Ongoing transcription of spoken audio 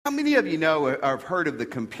How many of you know or have heard of the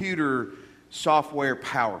computer software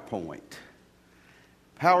PowerPoint?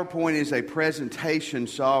 PowerPoint is a presentation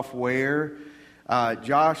software.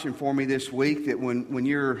 Josh informed me this week that when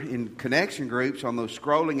you're in connection groups on those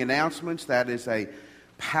scrolling announcements, that is a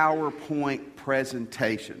PowerPoint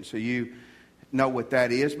presentation. So you know what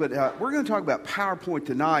that is. But we're going to talk about PowerPoint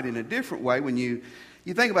tonight in a different way. When you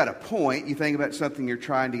think about a point, you think about something you're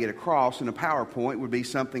trying to get across, and a PowerPoint would be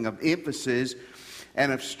something of emphasis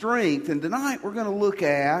and of strength. And tonight we're going to look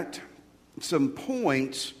at some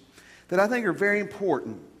points that I think are very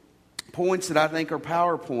important. Points that I think are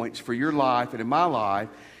PowerPoints for your life and in my life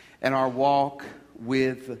and our walk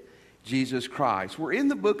with Jesus Christ. We're in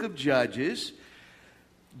the book of Judges.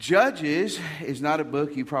 Judges is not a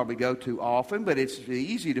book you probably go to often, but it's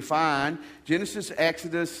easy to find. Genesis,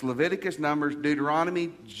 Exodus, Leviticus, Numbers,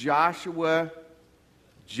 Deuteronomy, Joshua,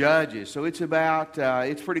 Judges. So it's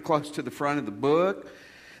pretty close to the front of the book.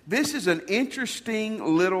 This is an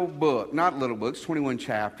interesting little book. Not little books, 21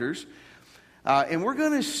 chapters. And we're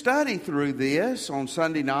going to study through this on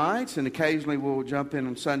Sunday nights, and occasionally we'll jump in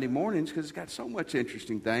on Sunday mornings because it's got so much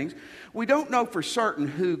interesting things. We don't know for certain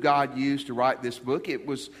who God used to write this book.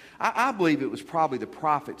 I believe it was probably the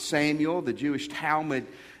prophet Samuel. The Jewish Talmud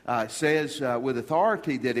says with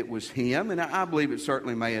authority that it was him, and I believe it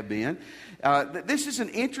certainly may have been. This is an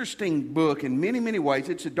interesting book in many, many ways.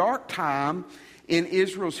 It's a dark time in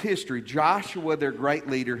Israel's history. Joshua, their great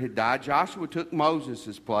leader, had died. Joshua took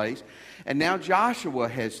Moses' place, and now Joshua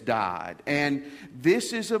has died. And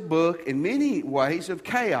this is a book in many ways of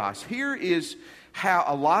chaos. Here is how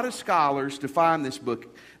a lot of scholars define this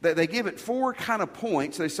book. They give it four kind of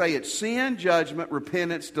points. They say it's sin, judgment,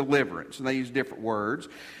 repentance, deliverance. And they use different words.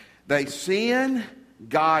 They sin,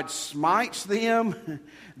 God smites them.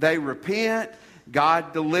 They repent,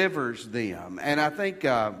 God delivers them. And I think,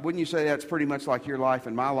 wouldn't you say that's pretty much like your life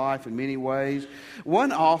and my life in many ways?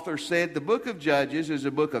 One author said the book of Judges is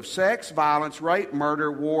a book of sex, violence, rape,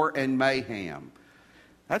 murder, war, and mayhem.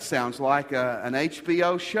 That sounds like an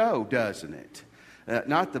HBO show, doesn't it?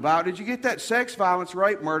 Not the Bible. Did you get that? Sex, violence,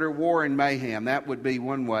 rape, murder, war, and mayhem. That would be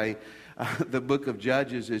one way the book of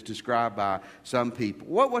Judges is described by some people.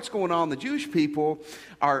 What's going on? The Jewish people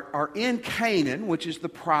are in Canaan, which is the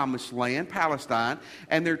promised land, Palestine,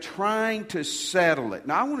 and they're trying to settle it.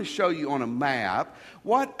 Now, I want to show you on a map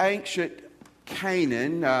what ancient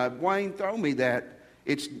Canaan, Wayne, throw me that.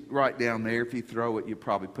 It's right down there. If you throw it, you'll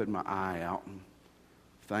probably put my eye out.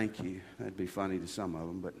 Thank you. That'd be funny to some of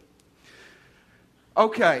them, but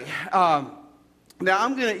okay.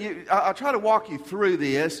 Now, I'll try to walk you through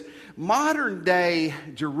this. Modern day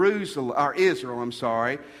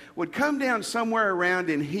Israel, would come down somewhere around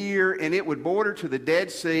in here, and it would border to the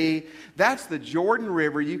Dead Sea. That's the Jordan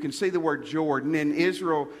River. You can see the word Jordan, and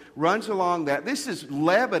Israel runs along that. This is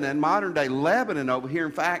Lebanon, modern day Lebanon over here.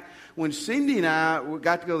 In fact, when Cindy and I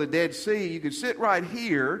got to go to the Dead Sea, you could sit right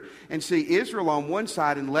here and see Israel on one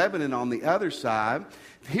side and Lebanon on the other side.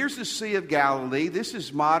 Here's the Sea of Galilee. This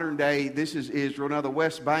is modern day. This is Israel. Now, the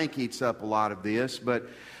West Bank eats up a lot of this. But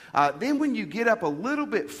then when you get up a little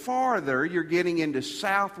bit farther, you're getting into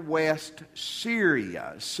southwest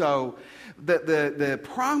Syria. So the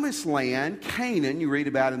promised land, Canaan, you read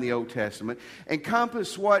about in the Old Testament,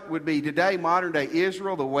 encompass what would be today modern day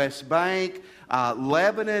Israel, the West Bank,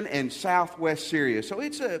 Lebanon, and southwest Syria. So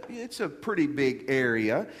it's a pretty big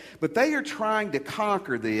area. But they are trying to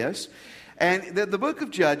conquer this. And the book of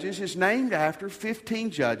Judges is named after 15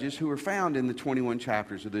 judges who are found in the 21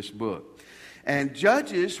 chapters of this book. And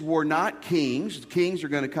judges were not kings. Kings are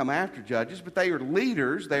going to come after judges, but they are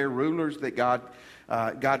leaders. They are rulers that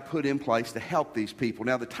God put in place to help these people.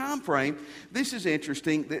 Now, the time frame, this is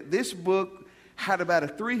interesting. This book had about a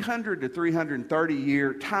 300 to 330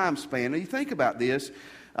 year time span. Now, you think about this.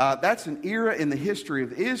 That's an era in the history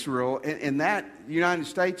of Israel, and that United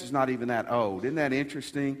States is not even that old. Isn't that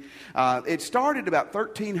interesting? It started about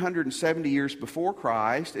 1,370 years before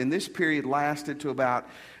Christ, and this period lasted to about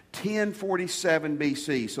 1047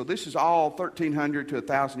 BC. So this is all 1,300 to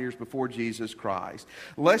 1,000 years before Jesus Christ.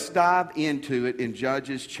 Let's dive into it in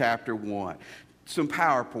Judges chapter 1. Some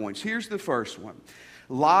PowerPoints. Here's the first one.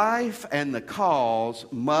 Life and the cause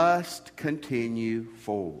must continue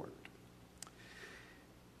forward.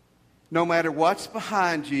 No matter what's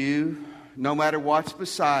behind you, no matter what's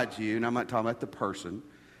beside you, and I'm not talking about the person,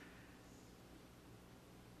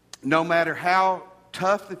 no matter how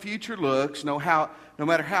tough the future looks, no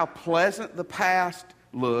matter how pleasant the past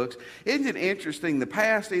looks, isn't it interesting? The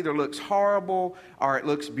past either looks horrible or it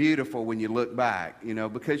looks beautiful when you look back,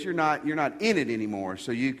 because you're not in it anymore.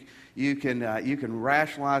 So you can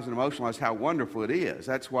rationalize and emotionalize how wonderful it is.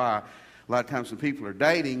 That's why A lot of times when people are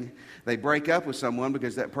dating, they break up with someone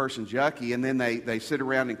because that person's yucky, and then they sit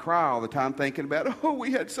around and cry all the time thinking about, oh,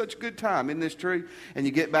 we had such a good time. Isn't this true? And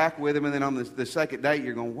you get back with them, and then on the second date,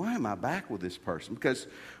 you're going, why am I back with this person? Because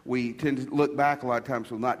we tend to look back a lot of times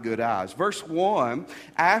with not good eyes. Verse 1,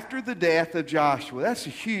 after the death of Joshua, that's a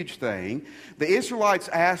huge thing. The Israelites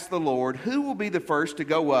asked the Lord, who will be the first to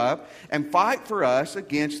go up and fight for us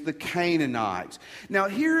against the Canaanites? Now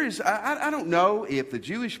here is, I don't know if the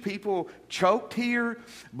Jewish people choked here,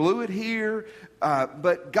 blew it here,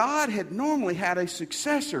 but God had normally had a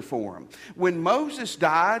successor for him. When Moses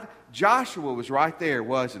died, Joshua was right there,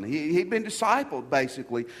 wasn't he? He'd been discipled,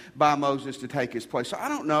 basically, by Moses to take his place. So I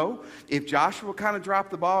don't know if Joshua kind of dropped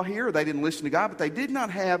the ball here or they didn't listen to God, but they did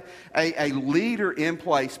not have a leader in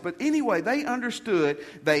place. But anyway, they understood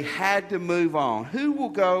they had to move on. Who will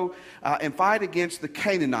go and fight against the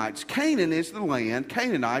Canaanites? Canaan is the land.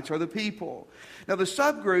 Canaanites are the people. Now, the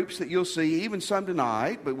subgroups that you'll see, even some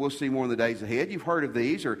tonight, but we'll see more in the days ahead, you've heard of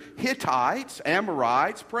these, are Hittites,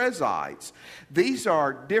 Amorites, Perizzites. These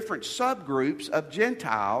are different subgroups of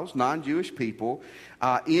Gentiles, non-Jewish people,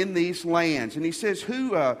 in these lands. And he says, who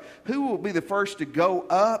will be the first to go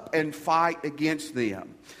up and fight against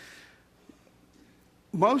them?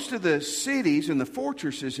 Most of the cities and the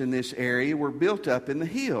fortresses in this area were built up in the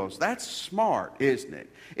hills. That's smart, isn't it?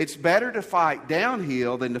 It's better to fight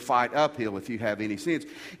downhill than to fight uphill, if you have any sense.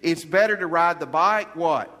 It's better to ride the bike,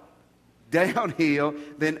 what? Downhill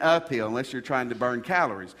than uphill, unless you're trying to burn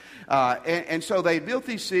calories. And so they built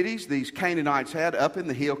these cities, these Canaanites had, up in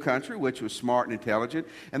the hill country, which was smart and intelligent.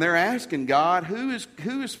 And they're asking God, who is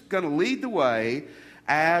going to lead the way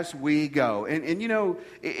as we go? And you know,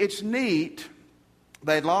 it's neat.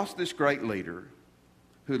 They'd lost this great leader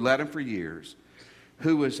who led them for years,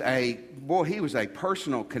 who was he was a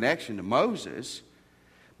personal connection to Moses,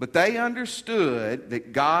 but they understood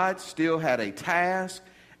that God still had a task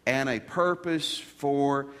and a purpose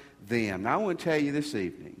for them. Now, I want to tell you this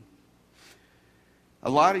evening, a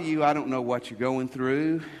lot of you, I don't know what you're going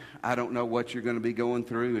through. I don't know what you're going to be going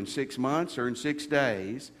through in 6 months or in 6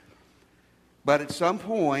 days, but at some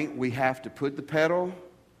point, we have to put the pedal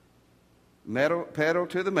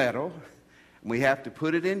to the metal, and we have to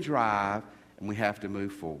put it in drive, and we have to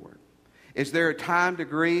move forward. Is there a time to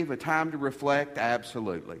grieve, a time to reflect?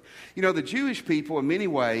 Absolutely. You know, the Jewish people in many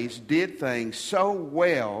ways did things so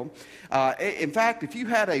well. In fact, if you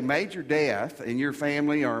had a major death in your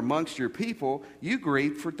family or amongst your people, you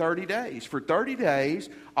grieved for 30 days. For 30 days,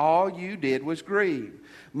 all you did was grieve.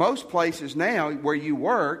 Most places now where you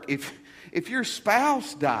work, if your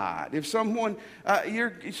spouse died, if someone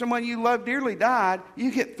you love dearly died, you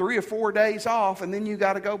get 3 or 4 days off, and then you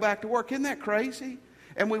got to go back to work. Isn't that crazy?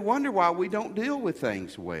 And we wonder why we don't deal with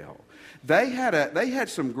things well. They had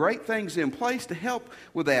some great things in place to help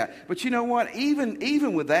with that. But you know what?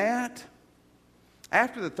 Even with that,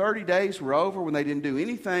 after the 30 days were over, when they didn't do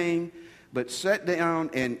anything but sit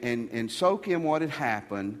down and soak in what had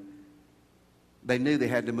happened, they knew they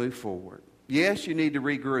had to move forward. Yes, you need to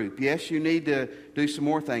regroup. Yes, you need to do some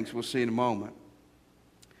more things we'll see in a moment.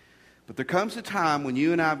 But there comes a time when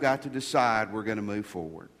you and I have got to decide we're going to move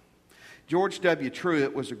forward. George W.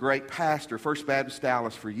 Truett was a great pastor, First Baptist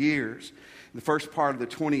Dallas, for years, in the first part of the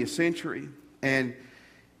 20th century. And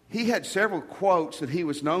he had several quotes that he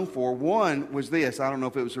was known for. One was this. I don't know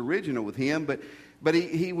if it was original with him, but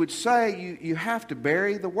he would say you have to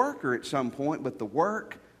bury the worker at some point, but the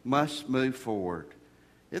work must move forward.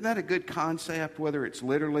 Isn't that a good concept, whether it's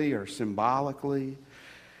literally or symbolically?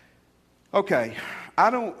 Okay, I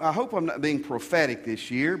hope I'm not being prophetic this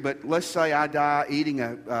year, but let's say I die eating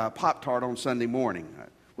a Pop-Tart on Sunday morning.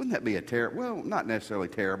 Wouldn't that be well, not necessarily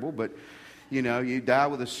terrible, but, you know, you die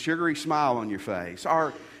with a sugary smile on your face.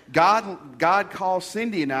 Or God calls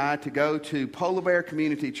Cindy and I to go to Polar Bear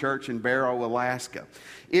Community Church in Barrow, Alaska.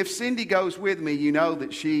 If Cindy goes with me, you know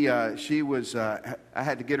that she was, I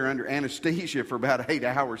had to get her under anesthesia for about 8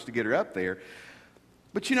 hours to get her up there.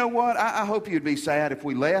 But you know what? I hope you'd be sad if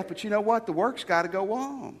we left, but you know what? The work's got to go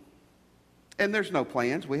on. And there's no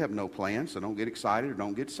plans. We have no plans, so don't get excited or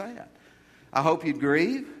don't get sad. I hope you'd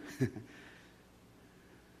grieve.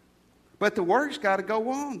 But the work's got to go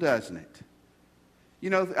on, doesn't it? You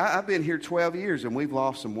know, I've been here 12 years, and we've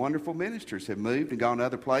lost some wonderful ministers, have moved and gone to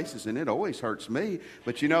other places, and it always hurts me.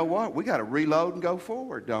 But you know what? We got to reload and go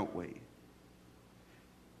forward, don't we?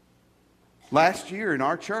 Last year in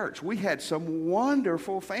our church, we had some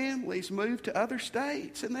wonderful families move to other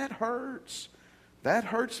states, and that hurts. That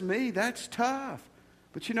hurts me. That's tough.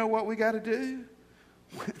 But you know what we got to do?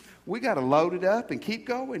 We got to load it up and keep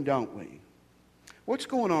going, don't we? What's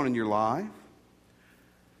going on in your life?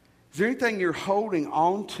 Is there anything you're holding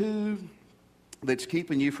on to that's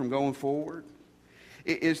keeping you from going forward?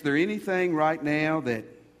 Is there anything right now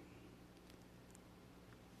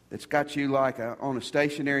that's got you like on a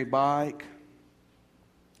stationary bike?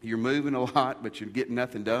 You're moving a lot, but you're getting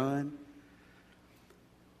nothing done?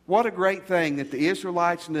 What a great thing that the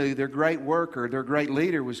Israelites knew their great worker, their great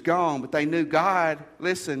leader was gone, but they knew God,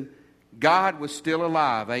 listen, God was still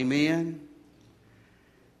alive. Amen?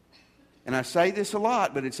 And I say this a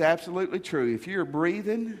lot, but it's absolutely true. If you're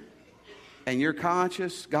breathing and you're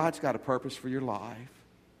conscious, God's got a purpose for your life.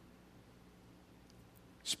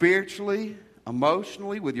 Spiritually,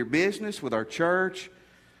 emotionally, with your business, with our church,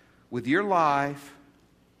 with your life,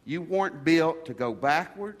 you weren't built to go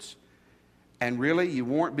backwards. And really, you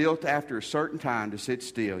weren't built after a certain time to sit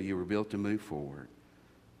still. You were built to move forward.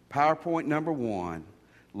 PowerPoint number 1,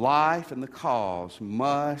 life and the cause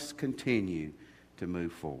must continue to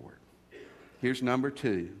move forward. Here's number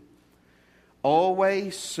 2.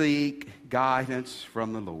 Always seek guidance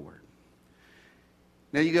from the Lord.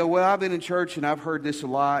 Now you go, well, I've been in church and I've heard this a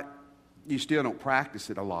lot. You still don't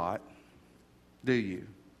practice it a lot, do you?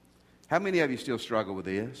 How many of you still struggle with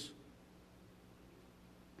this?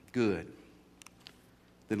 Good.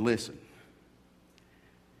 Then listen.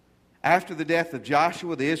 After the death of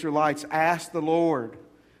Joshua, the Israelites asked the Lord,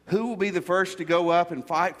 who will be the first to go up and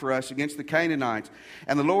fight for us against the Canaanites?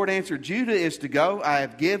 And the Lord answered, Judah is to go. I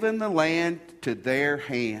have given the land to their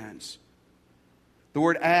hands. The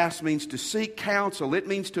word ask means to seek counsel. It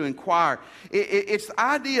means to inquire. It's the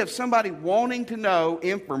idea of somebody wanting to know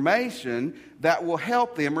information that will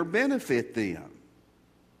help them or benefit them.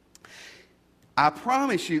 I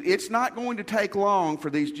promise you, it's not going to take long for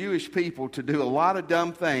these Jewish people to do a lot of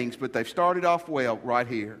dumb things, but they've started off well right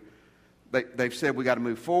here. They've said we got to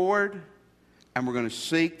move forward, and we're going to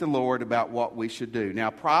seek the Lord about what we should do. Now,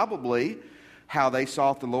 probably how they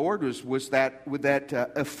sought the Lord was that with that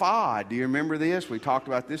ephod. Do you remember this? We talked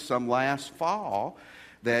about this some last fall.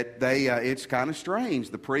 That it's kind of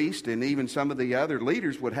strange. The priest and even some of the other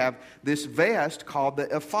leaders would have this vest called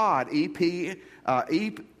the ephod, E-P-H-O-D.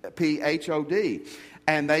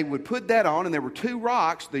 And they would put that on, and there were 2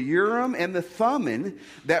 rocks, the Urim and the Thummim,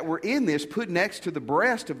 that were in this, put next to the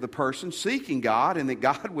breast of the person seeking God, and that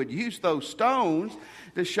God would use those stones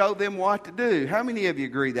to show them what to do. How many of you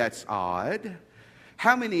agree that's odd?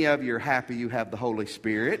 How many of you are happy you have the Holy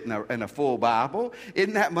Spirit and a full Bible?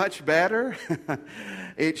 Isn't that much better?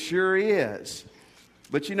 It sure is.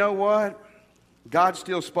 But you know what? God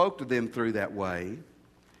still spoke to them through that way.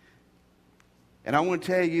 And I want to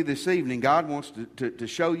tell you this evening, God wants to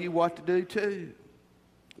show you what to do too.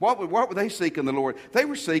 What were they seeking the Lord? They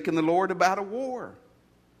were seeking the Lord about a war.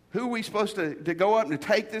 Who are we supposed to go up and to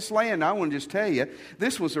take this land? I want to just tell you,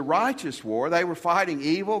 this was a righteous war. They were fighting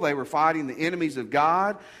evil. They were fighting the enemies of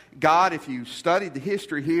God. God, if you studied the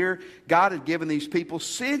history here, God had given these people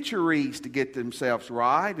centuries to get themselves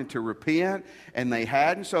right and to repent, and they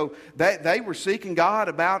hadn't. So they were seeking God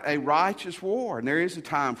about a righteous war. And there is a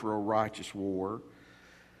time for a righteous war.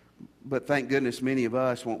 But thank goodness many of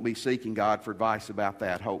us won't be seeking God for advice about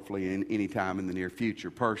that, hopefully, in any time in the near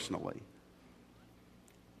future personally.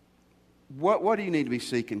 What do you need to be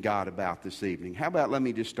seeking God about this evening? How about let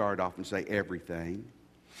me just start off and say everything.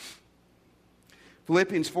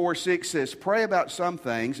 Philippians 4:6 says, pray about some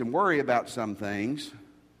things and worry about some things.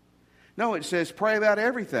 No, it says pray about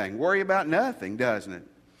everything. Worry about nothing, doesn't it?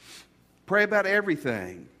 Pray about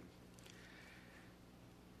everything.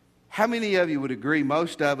 How many of you would agree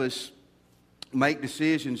most of us make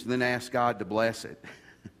decisions and then ask God to bless it?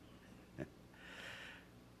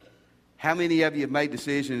 How many of you have made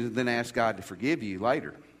decisions and then asked God to forgive you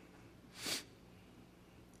later?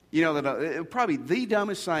 You know, that probably the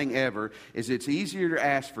dumbest saying ever is it's easier to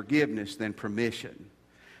ask forgiveness than permission.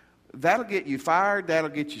 That'll get you fired.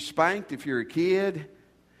 That'll get you spanked if you're a kid.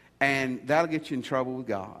 And that'll get you in trouble with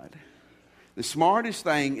God. The smartest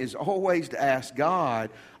thing is always to ask God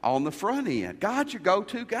on the front end. God's your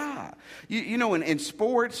go-to guy. You know, in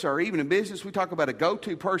sports or even in business, we talk about a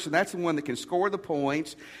go-to person. That's the one that can score the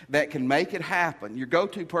points, that can make it happen. Your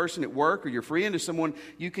go-to person at work or your friend is someone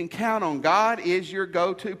you can count on. God is your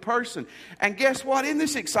go-to person. And guess what? Isn't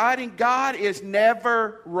this exciting? God is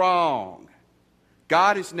never wrong.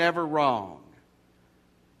 God is never wrong.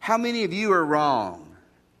 How many of you are wrong?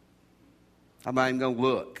 I'm not even going to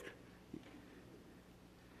look.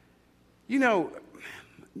 You know,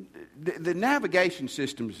 the navigation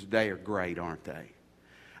systems today are great, aren't they?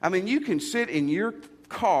 I mean, you can sit in your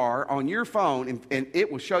car on your phone and it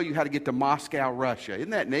will show you how to get to Moscow, Russia.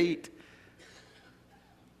 Isn't that neat?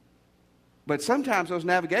 But sometimes those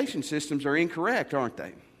navigation systems are incorrect, aren't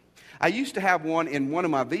they? I used to have one in one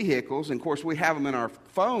of my vehicles, and of course we have them in our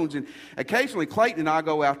phones, and occasionally Clayton and I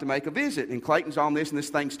go out to make a visit, and Clayton's on this, and this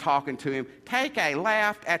thing's talking to him, take a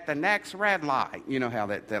left at the next red light. You know how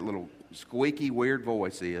that little squeaky, weird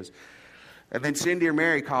voice is. And then Cindy or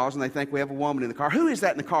Mary calls, and they think we have a woman in the car. Who is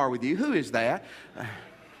that in the car with you? Who is that?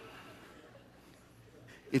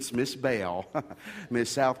 It's Miss Bell, Miss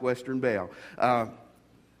Southwestern Bell.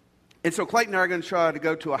 And so Clayton and I are going to try to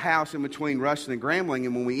go to a house in between Ruston and Grambling,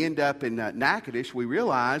 and when we end up in Natchitoches, we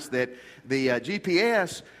realize that the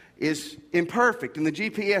GPS is imperfect, and the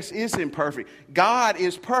GPS is imperfect. God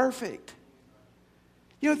is perfect.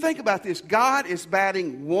 You know, think about this. God is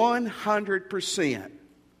batting 100%.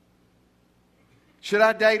 Should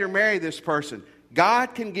I date or marry this person?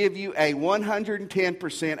 God can give you a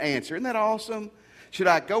 110% answer. Isn't that awesome? Should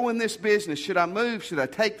I go in this business? Should I move? Should I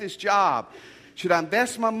take this job? Should I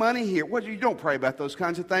invest my money here? Well, you don't pray about those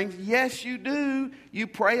kinds of things. Yes, you do. You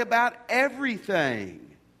pray about everything.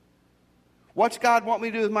 What's God want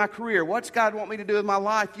me to do with my career? What's God want me to do with my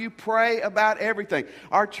life? You pray about everything.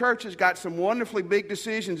 Our church has got some wonderfully big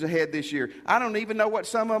decisions ahead this year. I don't even know what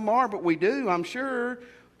some of them are, but we do, I'm sure.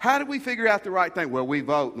 How do we figure out the right thing? Well, we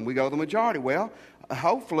vote and we go the majority. Well,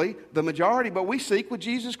 hopefully the majority, but we seek with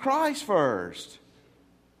Jesus Christ first.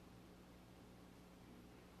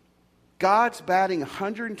 God's batting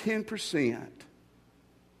 110%.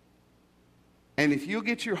 And if you'll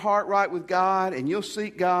get your heart right with God and you'll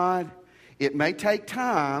seek God, it may take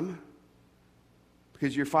time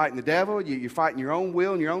because you're fighting the devil, you're fighting your own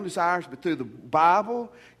will and your own desires, but through the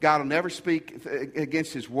Bible, God will never speak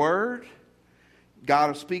against His Word. God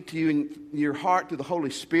will speak to you in your heart through the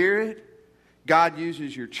Holy Spirit. God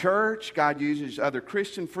uses your church. God uses other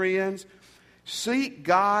Christian friends. Seek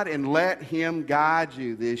God and let Him guide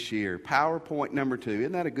you this year. PowerPoint number 2.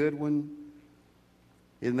 Isn't that a good one?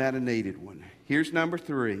 Isn't that a needed one? Here's number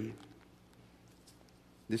 3.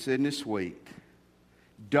 This isn't as sweet.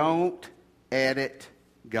 Don't edit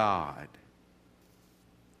God.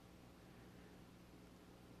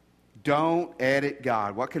 Don't edit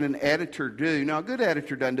God. What can an editor do? Now, a good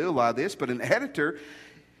editor doesn't do a lot of this, but an editor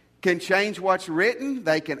can change what's written.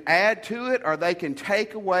 They can add to it, or they can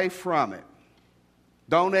take away from it.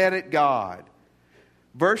 Don't edit God.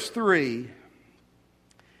 Verse 3,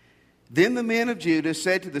 then the men of Judah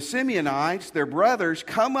said to the Simeonites, their brothers,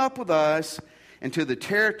 come up with us into the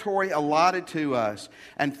territory allotted to us,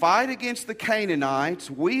 and fight against the Canaanites.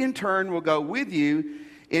 We in turn will go with you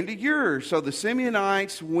into yours. So the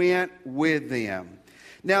Simeonites went with them.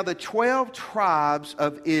 Now the 12 tribes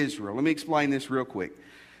of Israel, let me explain this real quick.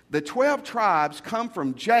 The 12 tribes come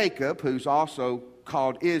from Jacob, who's also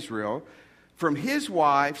called Israel, from his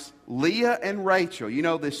wives, Leah and Rachel. You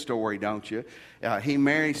know this story, don't you? He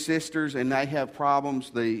marries sisters and they have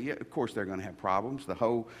problems. Of course they're going to have problems the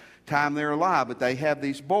whole time they're alive, but they have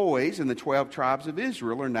these boys, and the 12 tribes of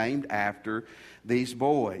Israel are named after these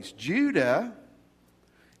boys. Judah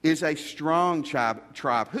is a strong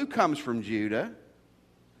tribe. Who comes from Judah?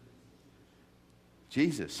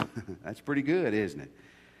 Jesus. That's pretty good, isn't it?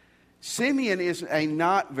 Simeon is a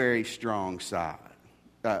not very strong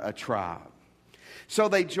a tribe. So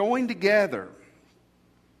they joined together.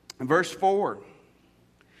 In verse 4,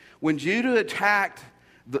 when Judah attacked,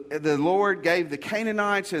 the Lord gave the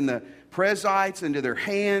Canaanites and the Perizzites into their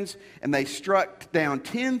hands, and they struck down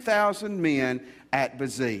 10,000 men at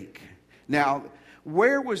Bezek. Now,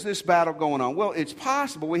 where was this battle going on? Well, it's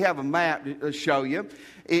possible. We have a map to show you.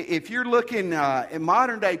 If you're looking in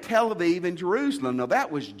modern-day Tel Aviv and Jerusalem, now that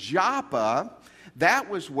was Joppa. That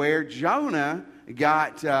was where Jonah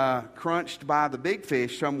got crunched by the big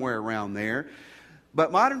fish, somewhere around there.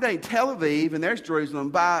 But modern-day Tel Aviv, and there's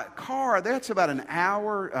Jerusalem, by car, that's about an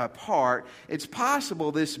hour apart. It's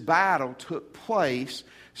possible this battle took place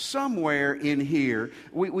somewhere in here.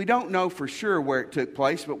 We don't know for sure where it took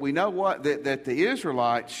place, but we know that the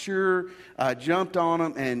Israelites sure jumped on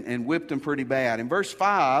them and whipped them pretty bad. In verse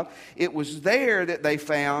 5, it was there that they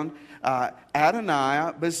found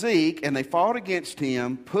Adonijah, Bezek, and they fought against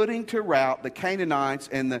him, putting to rout the Canaanites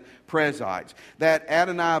and the Perizzites. That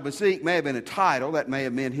Adonijah, Bezek may have been a title. That may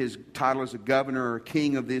have been his title as a governor or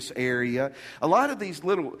king of this area. A lot of these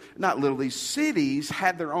these cities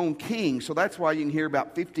had their own kings. So that's why you can hear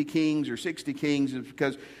about 50 kings or 60 kings, is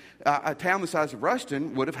because a town the size of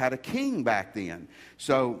Ruston would have had a king back then.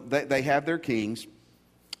 So they have their kings.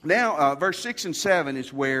 Now, verse 6 and 7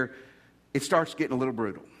 is where it starts getting a little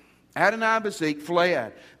brutal. Adonijah Bezek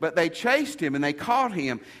fled, but they chased him and they caught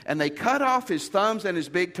him and they cut off his thumbs and his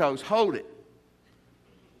big toes. Hold it.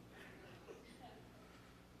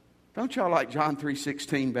 Don't y'all like John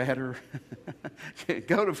 3:16 better?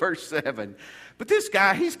 Go to verse 7. But this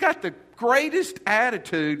guy, he's got the greatest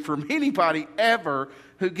attitude from anybody ever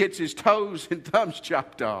who gets his toes and thumbs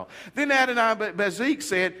chopped off. Then Adonai-Bezek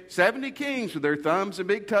said, 70 kings with their thumbs and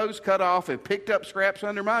big toes cut off have picked up scraps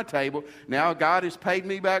under my table. Now God has paid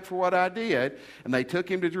me back for what I did. And they took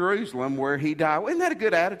him to Jerusalem where he died. Well, isn't that a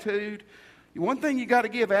good attitude? One thing you got to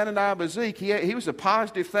give Adonai-Bezek, he was a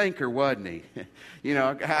positive thinker, wasn't he? You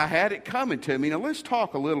know, I had it coming to me. Now let's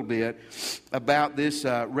talk a little bit about this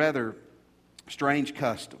rather strange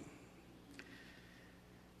custom.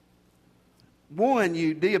 One,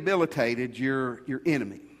 you debilitated your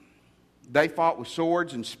enemy. They fought with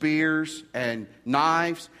swords and spears and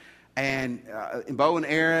knives and bow and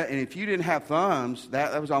arrow. And if you didn't have thumbs,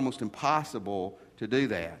 that was almost impossible to do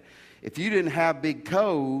that. If you didn't have big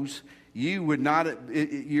toes, you would not.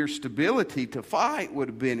 Your stability to fight would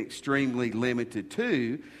have been extremely limited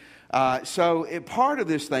too. So part of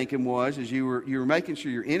this thinking was you were making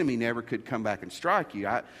sure your enemy never could come back and strike you.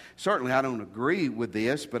 I don't agree with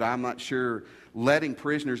this, but I'm not sure letting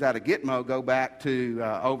prisoners out of Gitmo go back to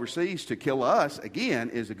overseas to kill us again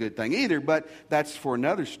is a good thing either. But that's for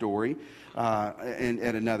another story and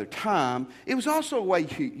at another time. It was also a way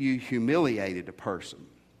you humiliated a person.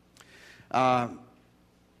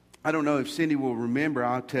 I don't know if Cindy will remember.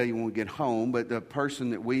 I'll tell you when we get home. But the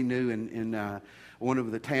person that we knew in one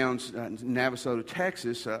of the towns in Navasota,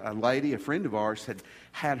 Texas, a lady, a friend of ours,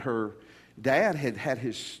 had her dad had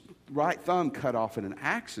his right thumb cut off in an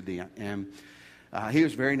accident. And he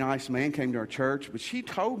was a very nice man, came to our church. But she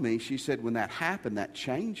told me, she said when that happened, that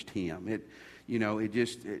changed him.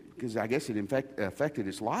 Because I guess it affected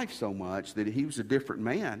his life so much that he was a different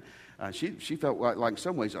man. She felt like in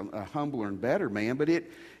some ways a humbler and better man, but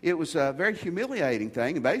it was a very humiliating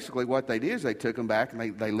thing. And basically what they did is they took him back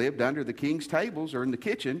and they lived under the king's tables or in the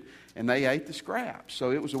kitchen and they ate the scraps. So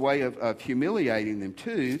it was a way of humiliating them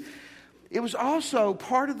too. It was also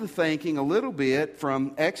part of the thinking a little bit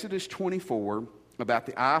from Exodus 24 about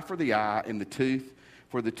the eye for the eye and the tooth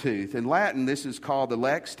for the tooth. In Latin, this is called the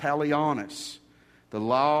lex talionis, the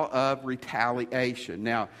law of retaliation.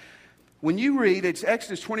 Now, when you read, it's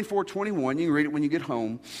Exodus 24:21, you can read it when you get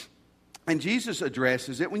home, and Jesus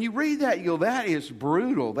addresses it. When you read that, you go, that is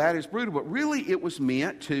brutal, but really it was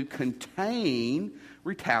meant to contain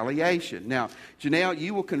retaliation. Now, Janelle,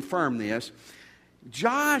 you will confirm this.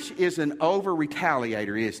 Josh is an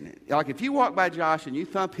over-retaliator, isn't it? Like if you walk by Josh and you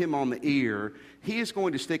thump him on the ear, he is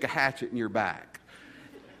going to stick a hatchet in your back.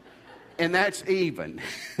 And that's even.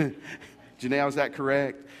 Janelle, is that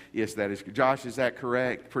correct? Yes, that is. Josh, is that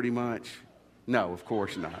correct? Pretty much? No, of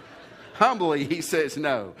course not. Humbly, he says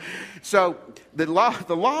no. So the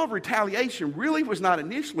law of retaliation really was not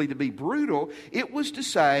initially to be brutal. It was to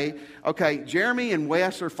say, okay, Jeremy and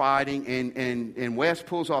Wes are fighting, and Wes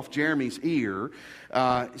pulls off Jeremy's ear.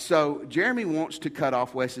 So Jeremy wants to cut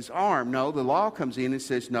off Wes's arm. No, the law comes in and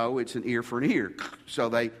says, no, it's an ear for an ear. So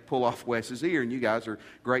they pull off Wes's ear, and you guys are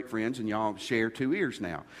great friends, and y'all share 2 ears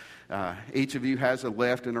now. Each of you has a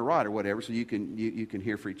left and a right or whatever, so you can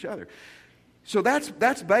hear for each other. So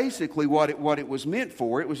that's basically what it was meant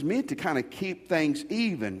for. It was meant to kind of keep things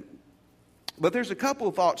even. But there's a couple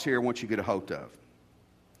of thoughts here I want you to get a hold of.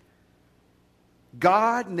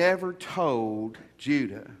 God never told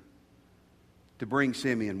Judah to bring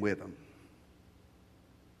Simeon with him.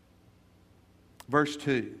 Verse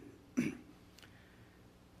 2.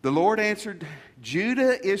 The Lord answered,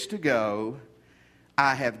 Judah is to go.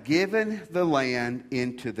 I have given the land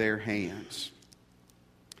into their hands.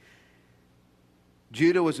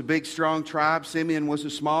 Judah was a big, strong tribe. Simeon was a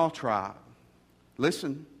small tribe.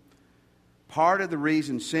 Listen, part of the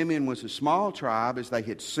reason Simeon was a small tribe is they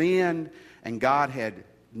had sinned and God had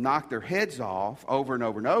knocked their heads off over and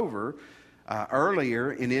over and over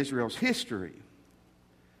earlier in Israel's history.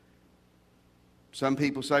 Some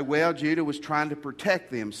people say, well, Judah was trying to protect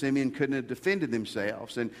them. Simeon couldn't have defended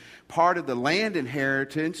themselves. And part of the land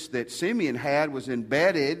inheritance that Simeon had was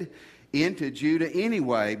embedded into Judah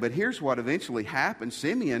anyway. But here's what eventually happened.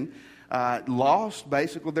 Simeon lost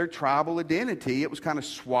basically their tribal identity. It was kind of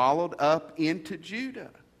swallowed up into Judah.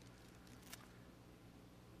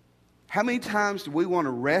 How many times do we want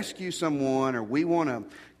to rescue someone, or we want to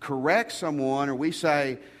correct someone, or we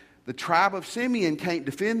say, the tribe of Simeon can't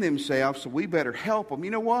defend themselves, so we better help them.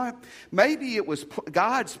 You know what? Maybe it was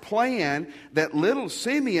God's plan that little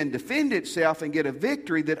Simeon defend itself and get a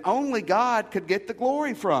victory that only God could get the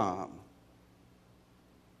glory from.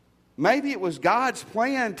 Maybe it was God's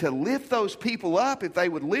plan to lift those people up if they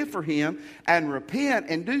would live for Him and repent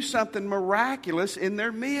and do something miraculous in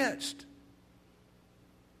their midst.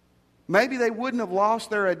 Maybe they wouldn't have lost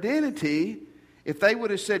their identity if they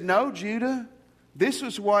would have said, no, Judah, this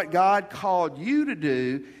is what God called you to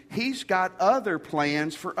do. He's got other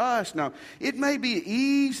plans for us. Now, it may be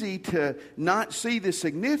easy to not see the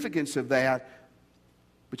significance of that,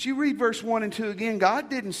 but you read verse 1 and 2 again. God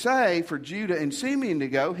didn't say for Judah and Simeon to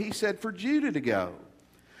go. He said for Judah to go.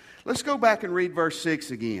 Let's go back and read verse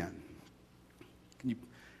 6 again.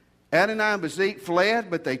 Adonai and Bezek fled,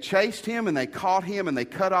 but they chased him and they caught him and they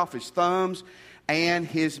cut off his thumbs and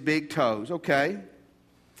his big toes. Okay.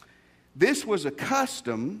 This was a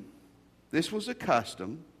custom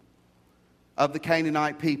of the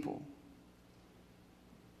Canaanite people.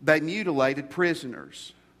 They mutilated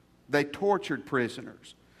prisoners. They tortured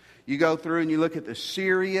prisoners. You go through and you look at the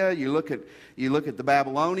Syria, you look at the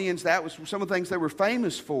Babylonians. That was some of the things they were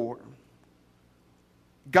famous for.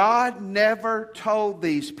 God never told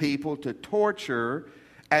these people to torture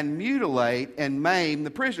and mutilate and maim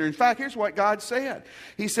the prisoner. In fact, here's what God said.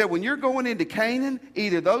 He said, when you're going into Canaan,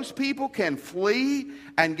 either those people can flee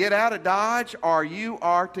and get out of Dodge, or you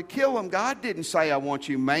are to kill them. God didn't say, I want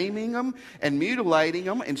you maiming them and mutilating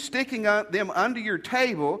them and sticking them under your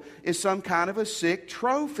table as some kind of a sick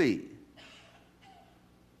trophy.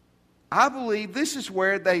 I believe this is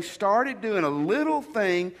where they started doing a little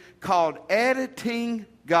thing called editing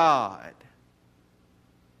God.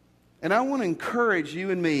 And I want to encourage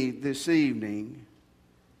you and me this evening,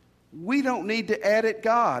 we don't need to edit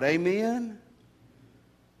God. Amen?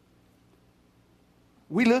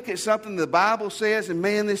 We look at something the Bible says, and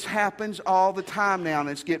man, this happens all the time now, and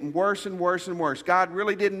it's getting worse and worse and worse. God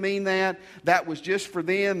really didn't mean that. That was just for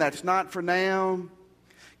then. That's not for now.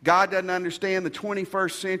 God doesn't understand the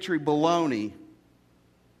 21st century baloney.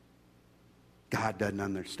 God doesn't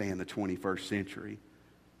understand the 21st century.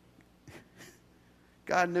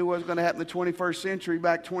 God knew what was going to happen in the 21st century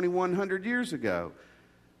back 2,100 years ago.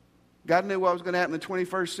 God knew what was going to happen in the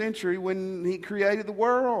 21st century when He created the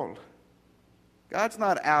world. God's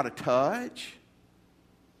not out of touch.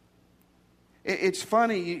 It's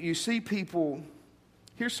funny, you see people,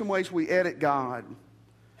 here's some ways we edit God.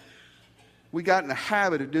 We got in the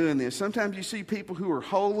habit of doing this. Sometimes you see people who are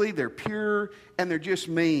holy, they're pure, and they're just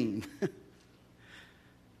mean.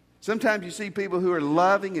 Sometimes you see people who are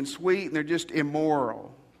loving and sweet and they're just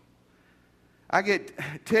immoral. I get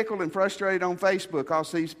tickled and frustrated on Facebook. I'll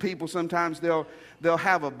see people sometimes they'll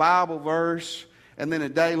have a Bible verse and then a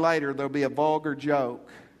day later there'll be a vulgar joke.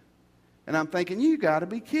 And I'm thinking, you got to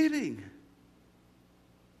be kidding.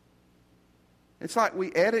 It's like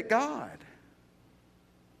we edit God.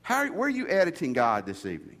 Where are you editing God this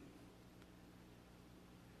evening?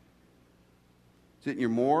 Is it in your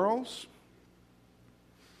morals?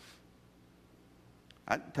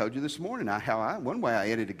 I told you this morning one way I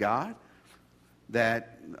edited God,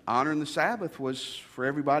 that honoring the Sabbath was for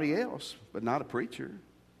everybody else, but not a preacher.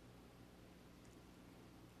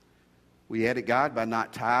 We edit God by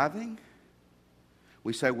not tithing.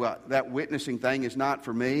 We say, well, that witnessing thing is not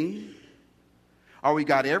for me. Or we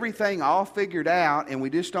got everything all figured out and we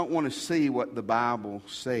just don't want to see what the Bible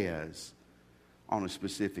says on a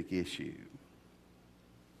specific issue.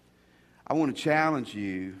 I want to challenge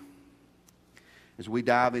you as we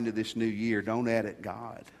dive into this new year, don't edit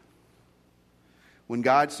God. When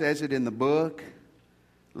God says it in the book,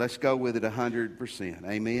 let's go with it 100%.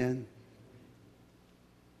 Amen?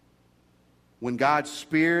 When God's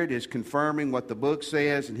Spirit is confirming what the book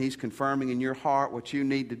says and He's confirming in your heart what you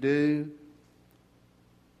need to do,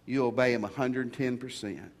 you obey Him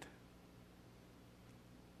 110%.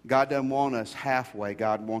 God doesn't want us halfway.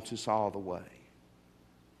 God wants us all the way.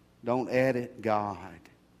 Don't edit God.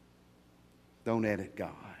 Don't edit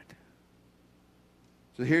God.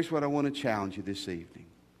 So here's what I want to challenge you this evening.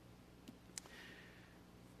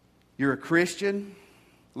 You're a Christian.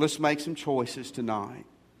 Let's make some choices tonight.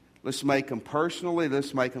 Let's make them personally.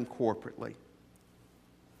 Let's make them corporately.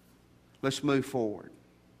 Let's move forward.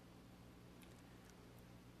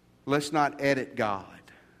 Let's not edit God.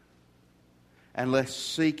 And let's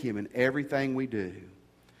seek Him in everything we do.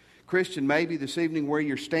 Christian, maybe this evening where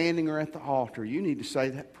you're standing or at the altar, you need to say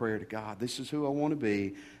that prayer to God. This is who I want to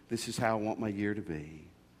be. This is how I want my year to be.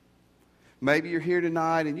 Maybe you're here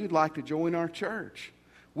tonight and you'd like to join our church.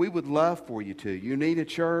 We would love for you to. You need a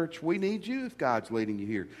church. We need you if God's leading you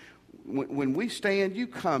here. When we stand, you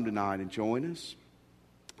come tonight and join us.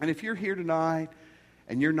 And if you're here tonight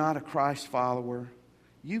and you're not a Christ follower,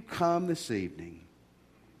 you come this evening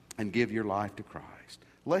and give your life to Christ.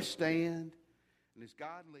 Let's stand. And as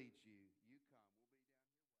God leads you.